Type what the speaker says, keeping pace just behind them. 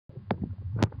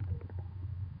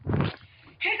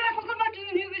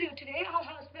today I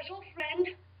have a special friend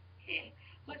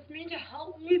with me to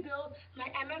help me build my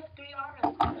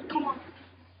MF3RS. Come on.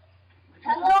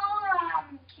 Hello,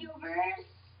 Cubers.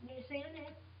 You say your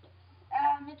name.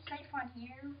 It's Saifan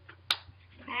here.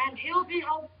 And he'll be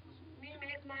helping me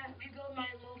rebuild my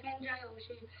Saifan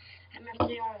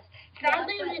MF3RS.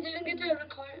 Sadly, we didn't get to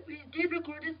record. We did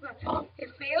record this, but it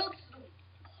failed.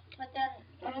 But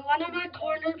then One of my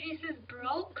corner pieces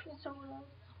broke. it's so low.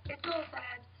 It's so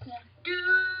sad. Yeah.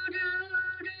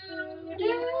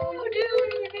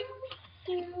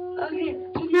 Okay,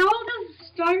 so now I'll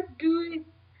just start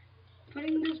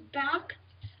putting this back.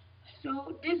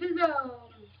 So this is a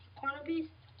corner piece.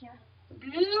 Yeah.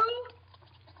 Blue,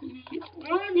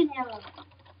 orange, and yellow.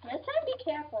 Let's have to be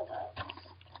careful though.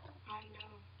 I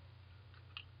know.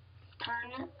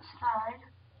 Turn it side.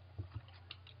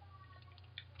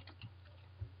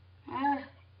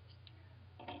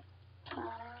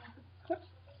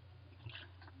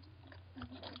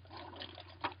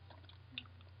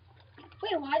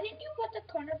 Wait, why did you put the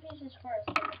corner pieces first?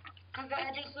 Because the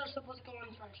edges are supposed to go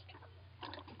in first.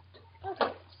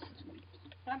 Okay.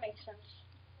 That makes sense.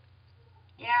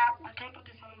 Yeah, I can't put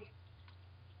this on.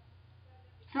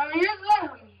 So here's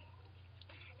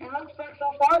it looks like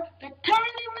so far. The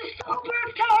turning is super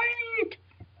tight!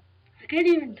 I can't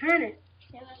even turn it.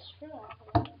 Yeah, that's true.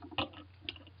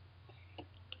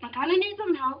 I kind of need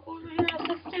some help over here,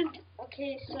 assistant.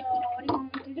 Okay, so what do you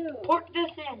want me to do? Put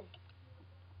this in.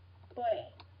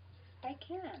 But I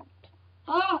can't.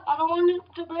 Oh, I don't want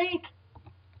it to break.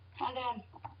 Again.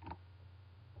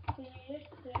 Please.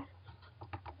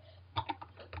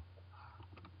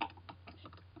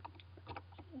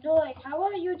 No, like, how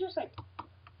about you just, like,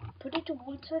 put it to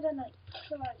one side and, like,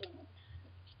 try it?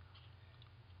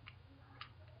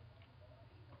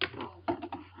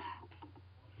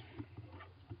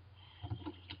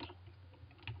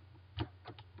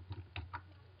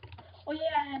 Oh,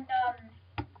 yeah, and,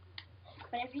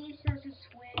 but if he says a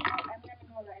swing, I'm gonna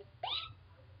go, like,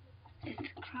 This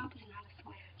crap is not a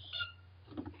swear.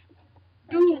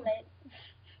 too late.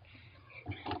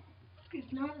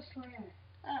 It's not a swear.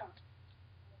 Oh.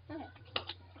 Okay.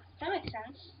 That makes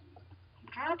sense. I'm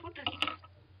trying to put this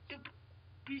stupid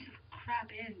piece of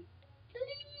crap in.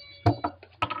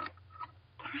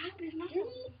 Crap is not a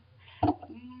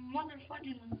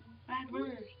motherfucking bad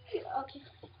word. Okay.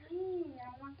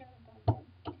 I want them to.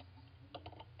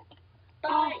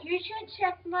 But you should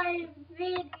check my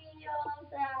videos.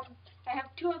 I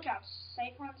have two accounts,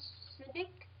 Saifan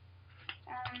Civic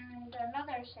and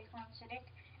another Saifan Civic.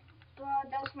 But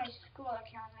that's my school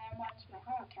account and one's my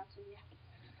home account, so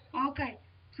yeah. Okay,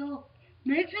 so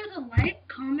make sure to like,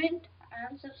 comment,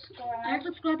 And subscribe.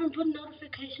 and put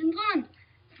notifications on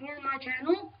for my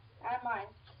channel. And mine.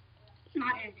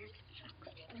 Not his.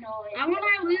 No, I want to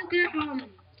at least get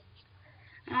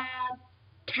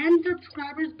 10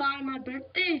 subscribers by my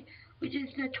birthday, which is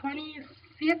the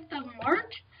 25th of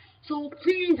March. So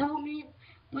please help me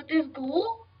with this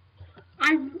goal.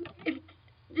 If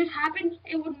this happens,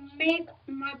 it would make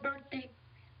my birthday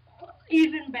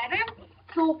even better.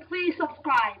 So please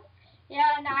subscribe. Yeah,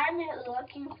 and I'm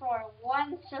looking for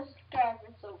 1 subscriber,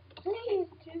 so please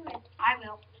do it. I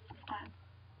will.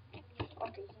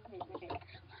 Okay,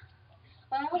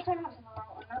 well, I will turn off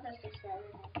another subscriber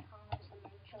and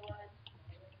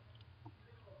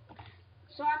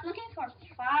so I'm looking for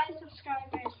 5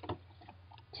 subscribers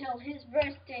till his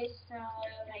birthday, so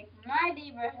like my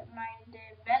day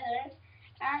better,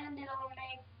 and it'll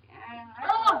make.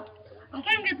 I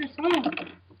can't get this on.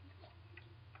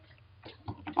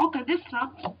 Okay, this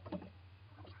sucks.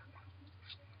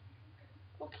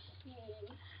 Okay.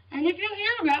 And if you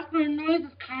hear background noise,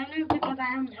 it's kind of because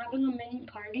I am having a mini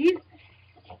party.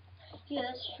 Yeah,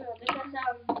 that's true. Because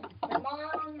my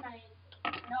mom,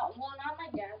 not my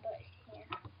dad, but yeah.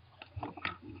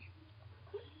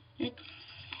 It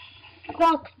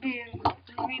sucks being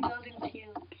rebuilding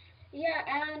cube. Yeah,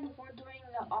 and we're doing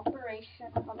the operation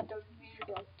of the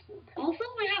rebuild cube. Also,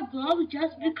 we have gloves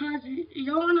just because you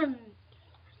don't want to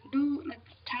do like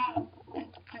tap,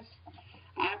 because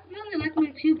I really like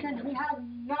my cube and he has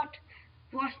not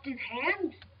washed his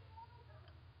hands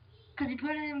because he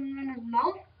put it in his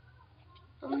mouth.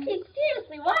 Okay,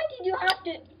 seriously, why did you have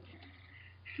to?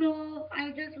 So I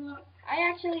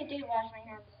actually did wash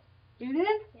my hands. You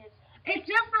did? Yes. It's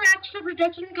just for extra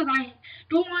protection because I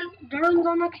don't want germs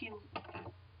on my cube.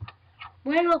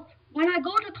 Well, when I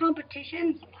go to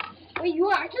competitions... Wait,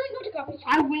 you actually go to competitions?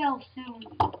 I will soon.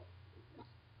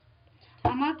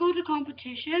 I might go to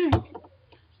competitions.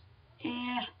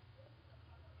 Yeah.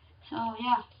 So,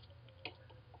 yeah.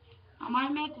 I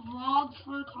might make vlogs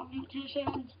for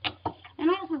competitions. And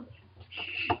also...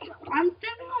 I'm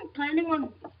still planning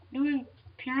on doing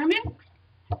pyramids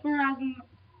for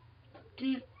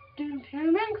doing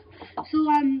pyramids. So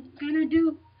I'm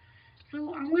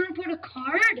gonna put a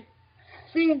card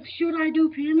saying should I do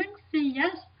pyramids? Say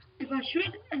yes if I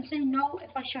should, and say no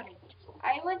if I shouldn't.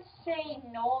 I would say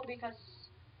no because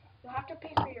you have to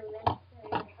pay for your rent for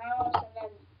your house and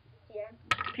then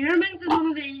Pyramids is one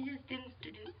of the easiest things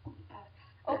to do.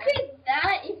 Okay,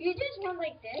 that if you just went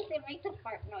like this, it makes a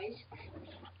fart noise.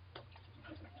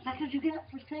 That's what you get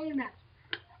for saying that.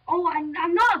 Oh, I'm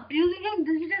not abusing him.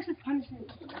 This is just a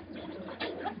punishment.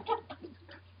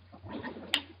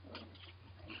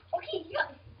 Okay, yeah.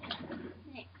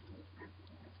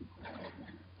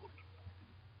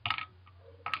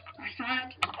 I saw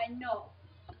it. I know.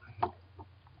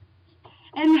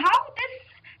 And how this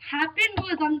happened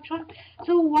was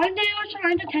so one day I was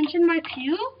trying to tension my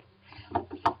cube.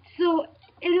 So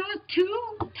it was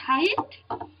too tight.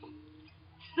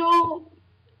 So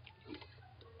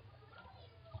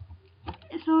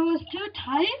it was too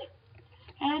tight,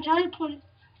 and I tried to put it.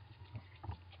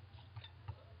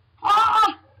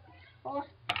 Ah! Oh,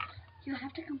 you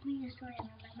have to complete your story and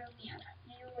remember you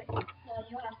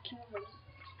have cubers.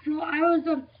 So I was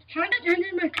trying to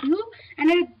tension my cube,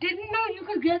 and I didn't know you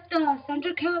could get the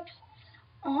center caps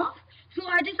off. So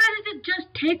I decided to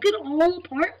just take it all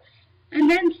apart and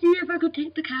then see if I could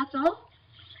take the caps off.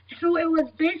 So it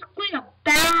was basically a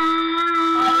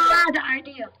bad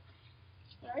idea.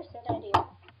 Very good idea.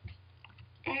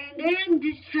 And then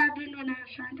this happened when I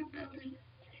was trying to build it.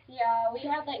 Yeah, we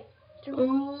had like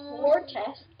 4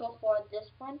 tests before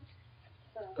this one.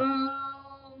 So.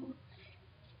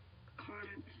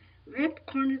 RIP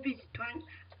corner piece 20.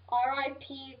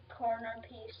 R.I.P. corner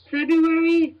piece.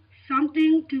 February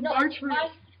something to March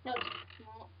 1st.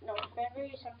 No,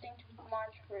 February something to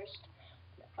March 1st.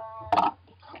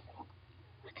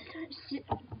 What is it?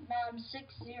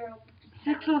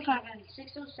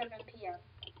 6:07 p.m.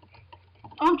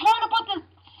 I'm trying to put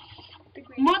this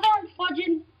mother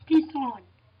fudging piece on.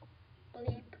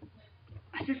 Bleep.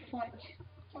 I said fudge.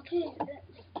 Okay,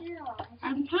 still.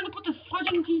 I'm trying to put the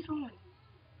fudging piece on.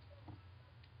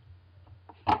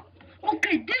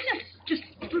 Okay, this is just.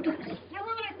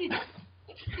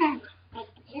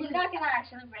 He's not gonna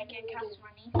actually break it, costs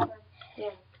money.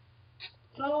 Yeah.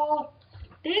 So,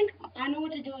 I know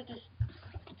what to do with this.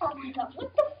 Oh my god,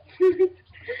 what the?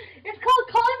 It's called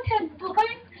content, boy.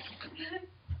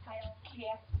 I don't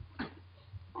care.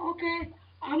 Okay,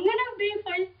 I'm gonna be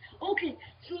fine. Okay,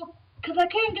 so, because I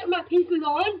can't get my pieces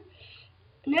on,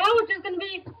 now it's just gonna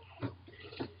be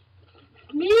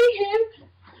me, him,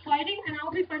 fighting, and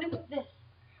I'll be fighting with this.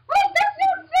 Wait, that's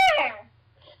not fair!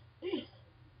 This.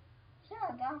 Yeah,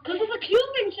 that's Because it's a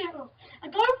cubing channel. I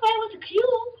gotta fight with a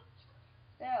cube.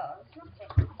 Yeah, it's not fair.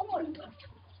 Oh my god.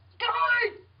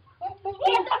 God! This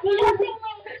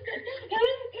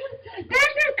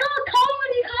is called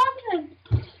comedy content.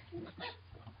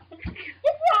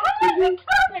 It's not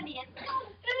comedy.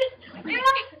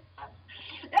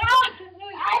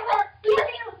 I will kill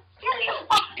you.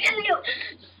 I'll kill you.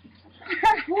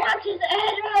 Watch his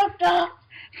head rocked up.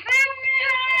 Send me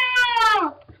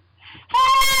help!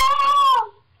 Help!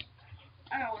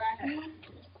 I don't know what I heard.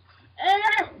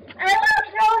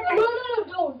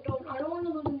 Don't. I don't want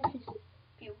to lose any pieces.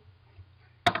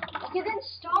 Okay, then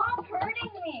stop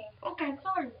hurting me. Okay,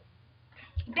 sorry.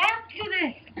 Back to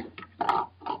this.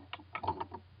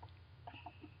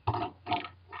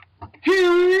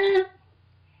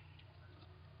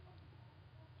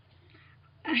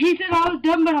 He said I was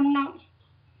done, but I'm not.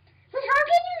 So how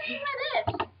can you see my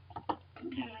lips?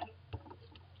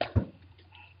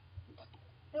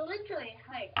 They're literally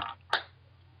like.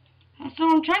 So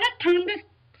I'm trying to turn this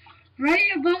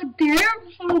right about there.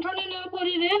 So I'm trying to put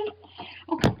it in.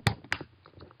 Okay.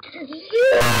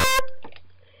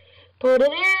 Put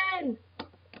it in.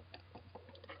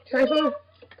 Saifan,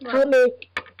 help me.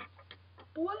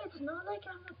 Boy, it's not like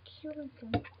I'm a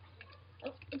cuber.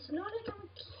 It's not like I'm a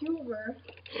cuber.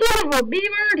 Son of a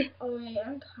B-word. Oh yeah,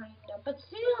 I'm kinda, but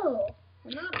still,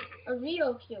 I'm not a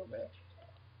real cuber.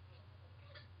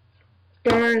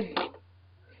 Darn.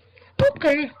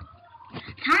 Okay.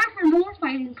 Time for more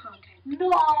fighting content. No,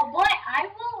 boy, I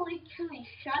will literally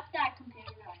shut that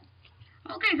computer down.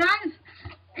 Okay, guys.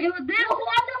 It was this. Who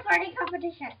won the party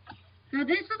competition? Now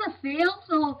this is a fail,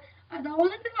 so the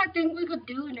only thing I think we could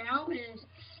do now is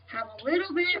have a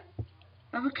little bit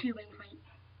of a cubing fight.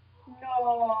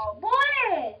 No,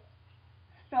 boy!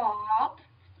 Stop.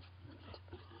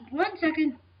 1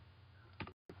 second.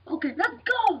 Okay, let's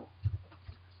go!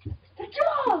 Good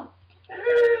job!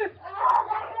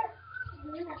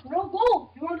 No,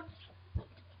 go! You want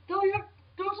to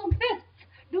throw some fists?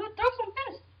 Do it, throw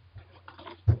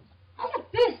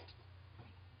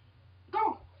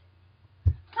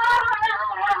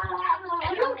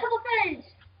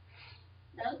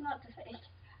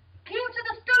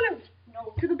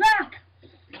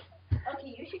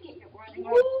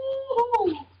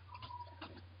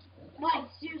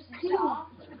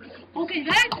Okay,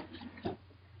 guys,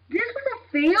 this was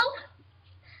a fail.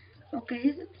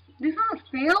 Okay, this was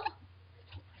a fail.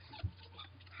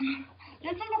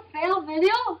 This is a fail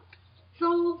video.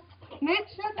 So make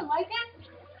sure to like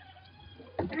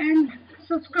it and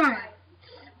subscribe.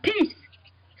 Peace.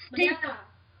 Stay.